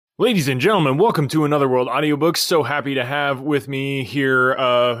Ladies and gentlemen, welcome to Another World Audiobooks. So happy to have with me here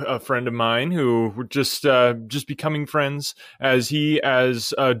a friend of mine who we're just becoming friends as he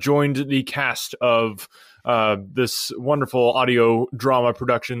has joined the cast of this wonderful audio drama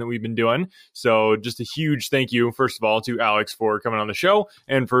production that we've been doing. So just a huge thank you, first of all, to Alex for coming on the show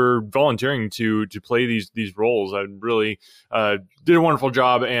and for volunteering to play these roles. I really did a wonderful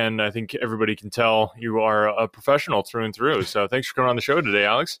job, and I think everybody can tell you are a professional through and through. So thanks for coming on the show today,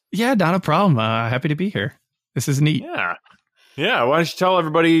 Alex. Yeah, not a problem. Happy to be here. This is neat. Yeah. Why don't you tell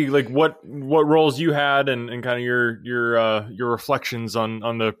everybody like what roles you had and kind of your reflections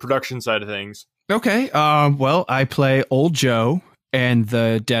on the production side of things. Okay. Well, I play Old Joe and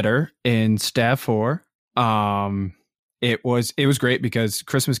the debtor in Stab 4. It was great because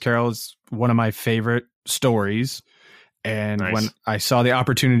Christmas Carol is one of my favorite stories. And Nice. when I saw the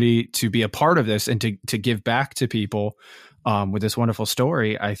opportunity to be a part of this and to give back to people with this wonderful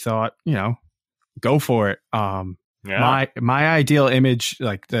story, I thought, go for it. My ideal image,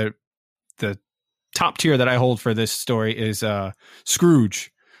 like the top tier that I hold for this story is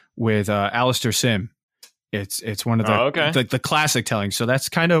Scrooge with Alistair Sim. It's one of the classic tellings. So that's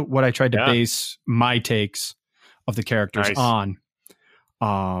kind of what I tried to base my takes of the characters on.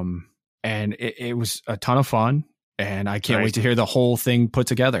 And it was a ton of fun, and I can't wait to hear the whole thing put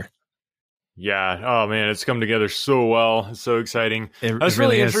together. Yeah. Oh man, it's come together so well. It's so exciting. That's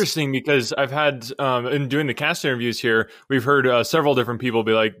really interesting because I've had, in doing the cast interviews here, we've heard several different people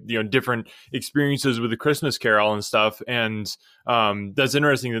be like, different experiences with the Christmas Carol and stuff. And that's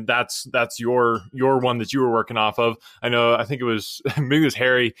interesting that's your one that you were working off of. I think it was, maybe it was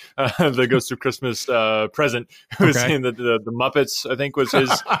Harry, the Ghost of Christmas Present, who was saying that the Muppets, I think was his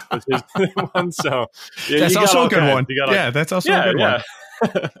one. So that's also a good one. That's also a good one.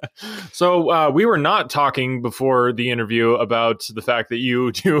 So we were not talking before the interview about the fact that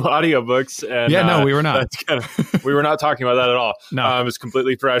you do audiobooks. And, no, we were not. We were not talking about that at all. No, it's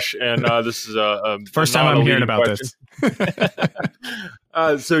completely fresh, and this is a first time I'm hearing about question.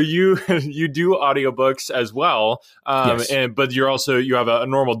 So you do audiobooks as well, yes. But you have a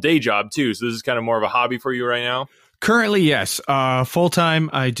normal day job too. So this is kind of more of a hobby for you right now. Currently, yes. Full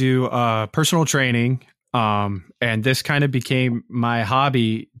time, I do personal training. And this kind of became my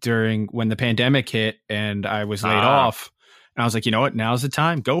hobby during when the pandemic hit and I was laid off. And I was like, you know what? Now's the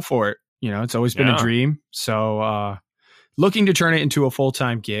time. Go for it. It's always been a dream. So, looking to turn it into a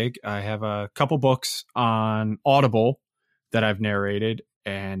full-time gig. I have a couple books on Audible that I've narrated,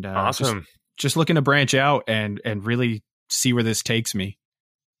 and awesome. Just looking to branch out and really see where this takes me.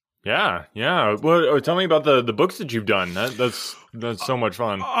 Yeah. Well, tell me about the books that you've done. That's so much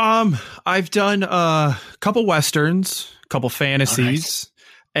fun. I've done a couple Westerns, a couple fantasies,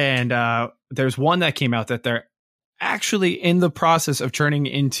 and there's one that came out that they're actually in the process of turning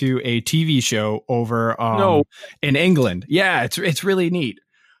into a TV show over in England. Yeah, it's really neat.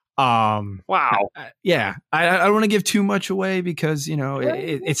 Wow. Yeah, I don't want to give too much away because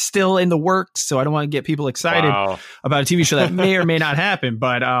it's still in the works, so I don't want to get people excited about a TV show that may or may not happen.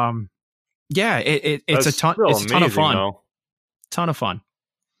 But it's a ton of fun. Though. Ton of fun.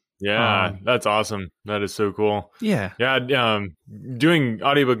 Yeah, that's awesome. That is so cool. Yeah. Doing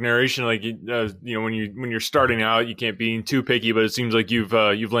audiobook narration, like when you're starting out, you can't be too picky, but it seems like you've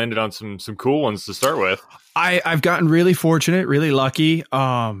landed on some cool ones to start with. I've gotten really fortunate, really lucky.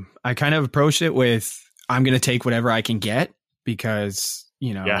 I kind of approached it with I'm going to take whatever I can get because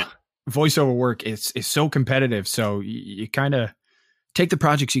voiceover work is so competitive. So you kind of take the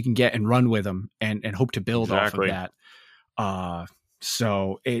projects you can get and run with them and hope to build off of that.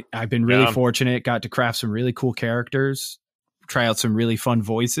 So I've been really fortunate, got to craft some really cool characters, try out some really fun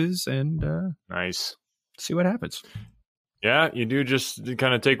voices, and nice. See what happens. Yeah, you do just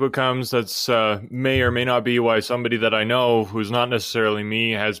kind of take what comes. That's may or may not be why somebody that I know, who's not necessarily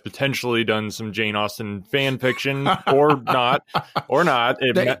me, has potentially done some Jane Austen fan fiction or not.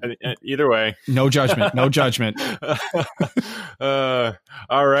 Either way. No judgment. No judgment.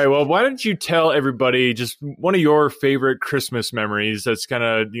 All right. Well, why don't you tell everybody just one of your favorite Christmas memories? That's kind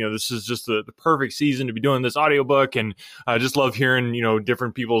of, this is just the perfect season to be doing this audiobook. And I just love hearing,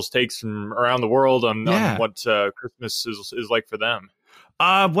 different people's takes from around the world on what Christmas is like for them.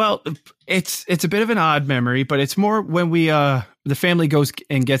 Well, it's a bit of an odd memory, but it's more when we the family goes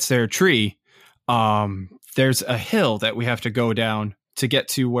and gets their tree. There's a hill that we have to go down to get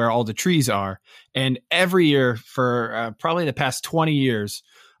to where all the trees are. And every year for probably the past 20 years,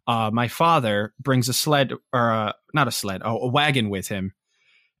 my father brings a sled or not a sled, a wagon with him,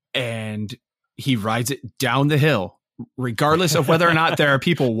 and he rides it down the hill, regardless of whether or not there are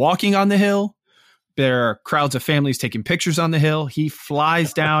people walking on the hill. there are crowds of families taking pictures on the hill. He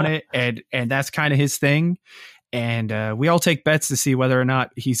flies down it, and that's kind of his thing. And we all take bets to see whether or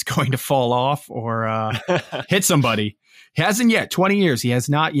not he's going to fall off or hit somebody. He hasn't yet. 20 years, he has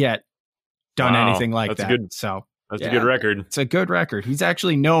not yet done anything like that. That's a good record. It's a good record. He's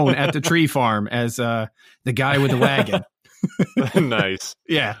actually known at the tree farm as the guy with the wagon. Nice.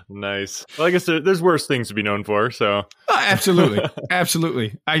 Yeah. Nice. Well, I guess there's worse things to be known for. So absolutely.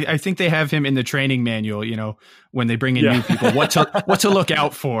 Absolutely. I think they have him in the training manual, when they bring in new people, what to look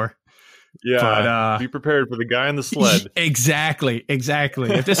out for. Yeah. But, be prepared for the guy on the sled. Exactly.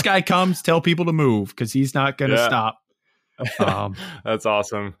 If this guy comes, tell people to move because he's not going to stop. That's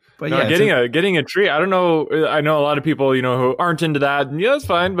awesome. But getting a tree. I don't know. I know a lot of people, who aren't into that, and that's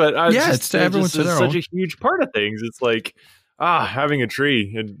fine. But it's to everyone's to their such own. a huge part of things. It's like having a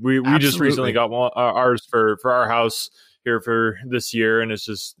tree. And we just recently got ours for our house here for this year, and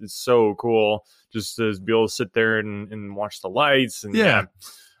it's so cool just to be able to sit there and watch the lights. And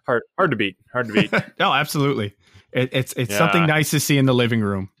hard to beat. No, absolutely. It's something nice to see in the living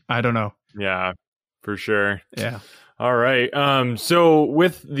room. I don't know. Yeah, for sure. Yeah. All right. So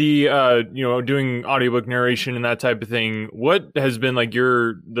with the doing audiobook narration and that type of thing, what has been like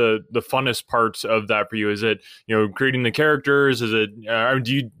the funnest parts of that for you? Is it creating the characters? Is it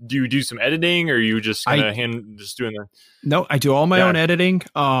do you do some editing, or are you just kind of just doing that? No, I do all my own editing.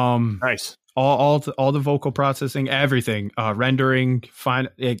 Nice. All the vocal processing, everything, rendering.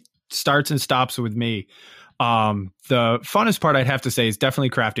 It starts and stops with me. The funnest part I'd have to say is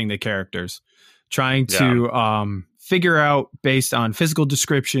definitely crafting the characters, trying to figure out based on physical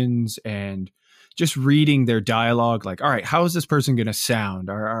descriptions and just reading their dialogue. Like, all right, how is this person going to sound?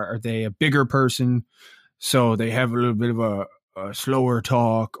 Are they a bigger person, so they have a little bit of a slower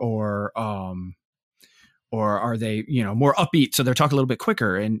talk, or are they more upbeat, so they're talking a little bit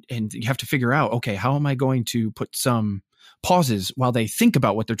quicker? And you have to figure out, okay, how am I going to put some pauses while they think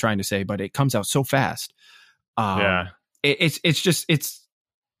about what they're trying to say, but it comes out so fast. It's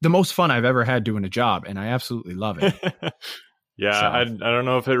the most fun I've ever had doing a job, and I absolutely love it. I don't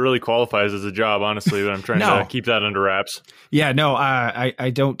know if it really qualifies as a job, honestly, but I'm trying to keep that under wraps. Yeah, no,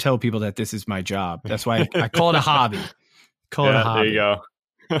 I don't tell people that this is my job. That's why I call it a hobby. There you go.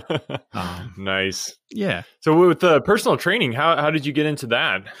 Nice. Yeah. So with the personal training, how did you get into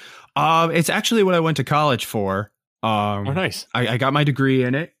that? It's actually what I went to college for. Nice. I got my degree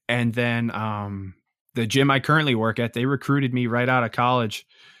in it, and then the gym I currently work at, they recruited me right out of college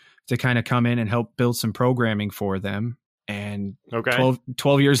to kind of come in and help build some programming for them. And 12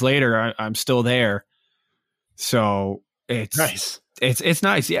 years later, I'm still there. So it's nice. It's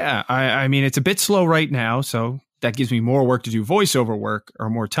nice. Yeah. I mean, it's a bit slow right now, so that gives me more work to do voiceover work or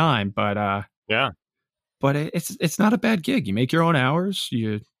more time. But but it's not a bad gig. You make your own hours.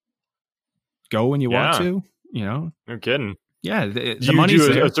 You go when you want to. No kidding. Yeah, the money's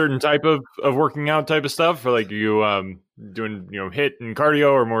there. A certain type of working out type of stuff, or like you doing HIIT and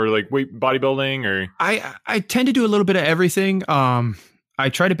cardio, or more like weight bodybuilding, or I tend to do a little bit of everything. I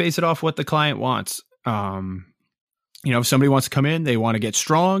try to base it off what the client wants. If somebody wants to come in, they want to get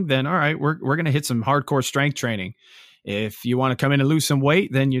strong, then all right, we're going to hit some hardcore strength training. If you want to come in and lose some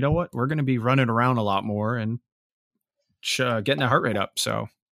weight, then you know what, we're going to be running around a lot more and getting the heart rate up. So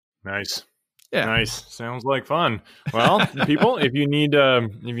nice. Yeah. Nice. Sounds like fun. Well, people, if you need a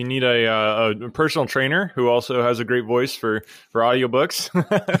personal trainer who also has a great voice for audiobooks,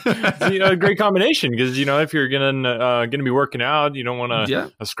 it's a great combination, because if you're gonna be working out, you don't want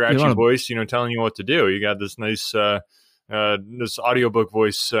a scratchy voice, telling you what to do. You got this nice this audiobook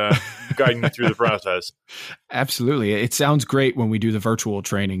voice guiding you through the process. Absolutely. It sounds great when we do the virtual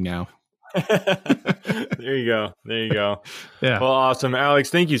training now. There you go. Yeah. Well, awesome, Alex.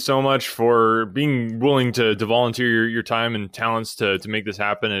 Thank you so much for being willing to volunteer your time and talents to make this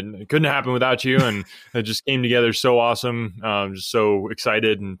happen. And it couldn't happen without you. And it just came together so awesome. Just so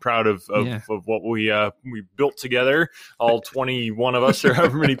excited and proud of what we built together. All 21 of us, or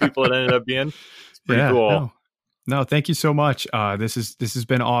however many people it ended up being. It's pretty cool. No, thank you so much. This has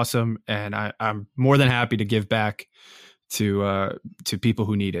been awesome, and I'm more than happy to give back to people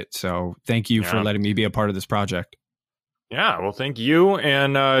who need it. So thank you for letting me be a part of this project. Yeah, well, thank you.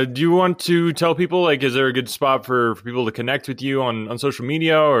 And do you want to tell people, like, is there a good spot for people to connect with you on social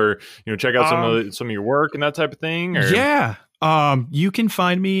media, or check out some of your work and that type of thing? Or? Yeah, you can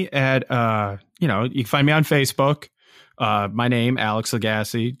find me at you can find me on Facebook. My name, Alex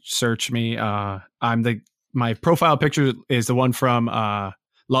Lagasse. Search me. My profile picture is the one from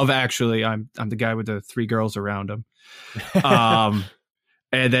Love Actually. I'm the guy with the 3 girls around him. And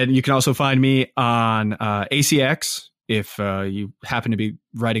then you can also find me on ACX if you happen to be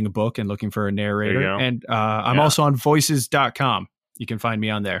writing a book and looking for a narrator. And I'm Yeah. also on voices.com. You can find me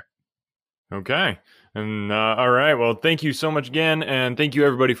on there. Okay. And all right. Well, thank you so much again. And thank you,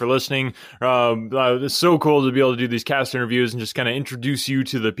 everybody, for listening. It's so cool to be able to do these cast interviews and just kind of introduce you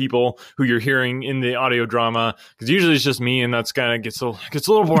to the people who you're hearing in the audio drama. Because usually it's just me, and that's kind of gets a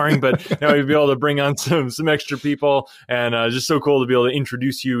little boring. But now we'll be able to bring on some extra people. And just so cool to be able to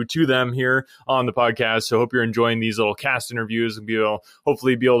introduce you to them here on the podcast. So hope you're enjoying these little cast interviews, and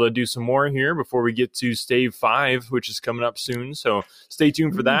hopefully be able to do some more here before we get to Stave 5, which is coming up soon. So stay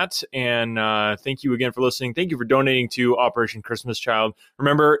tuned for that. And thank you again for listening. Thank you for donating to Operation Christmas Child.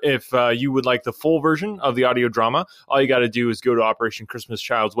 Remember, if you would like the full version of the audio drama, all you got to do is go to Operation Christmas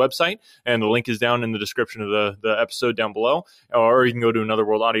Child's website, and the link is down in the description of the episode down below, or you can go to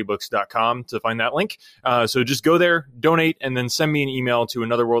anotherworldaudiobooks.com to find that link. So just go there, donate, and then send me an email to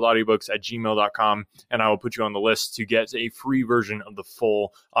anotherworldaudiobooks@gmail.com, and I will put you on the list to get a free version of the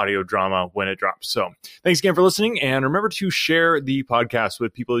full audio drama when it drops. So thanks again for listening, and remember to share the podcast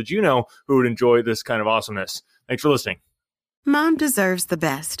with people that you know who would enjoy this kind of awesomeness. Thanks for listening. Mom deserves the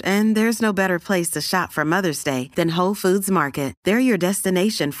best, and there's no better place to shop for Mother's Day than Whole Foods Market. They're your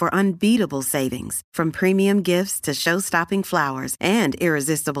destination for unbeatable savings, from premium gifts to show-stopping flowers and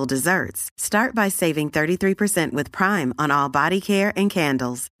irresistible desserts. Start by saving 33% with Prime on all body care and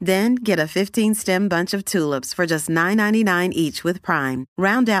candles. Then get a 15-stem bunch of tulips for just $9.99 each with Prime.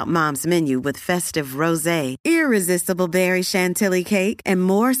 Round out Mom's menu with festive rosé, irresistible berry chantilly cake, and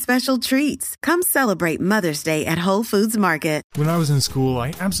more special treats. Come celebrate Mother's Day at Whole Foods Market. When I was in school,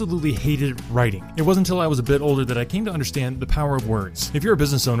 I absolutely hated writing. It wasn't until I was a bit older that I came to understand the power of words. If you're a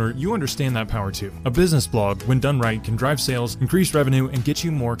business owner, you understand that power too. A business blog, when done right, can drive sales, increase revenue, and get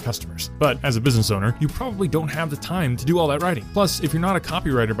you more customers. But as a business owner, you probably don't have the time to do all that writing. Plus, if you're not a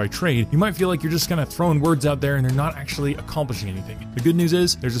copywriter by trade, you might feel like you're just kind of throwing words out there and they're not actually accomplishing anything. The good news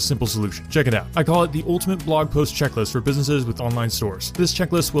is, there's a simple solution. Check it out. I call it the ultimate blog post checklist for businesses with online stores. This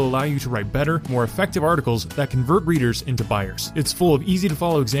checklist will allow you to write better, more effective articles that convert readers into buyers. It's full of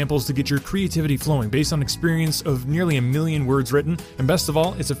easy-to-follow examples to get your creativity flowing based on experience of nearly 1 million words written, and best of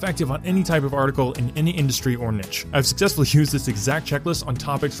all, it's effective on any type of article in any industry or niche. I've successfully used this exact checklist on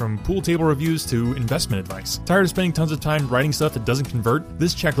topics from pool table reviews to investment advice. Tired of spending tons of time writing stuff that doesn't convert?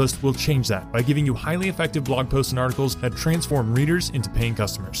 This checklist will change that by giving you highly effective blog posts and articles that transform readers into paying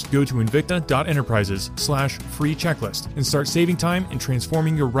customers. Go to invicta.enterprises/free checklist and start saving time and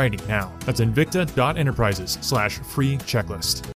transforming your writing now. That's invicta.enterprises/free checklist.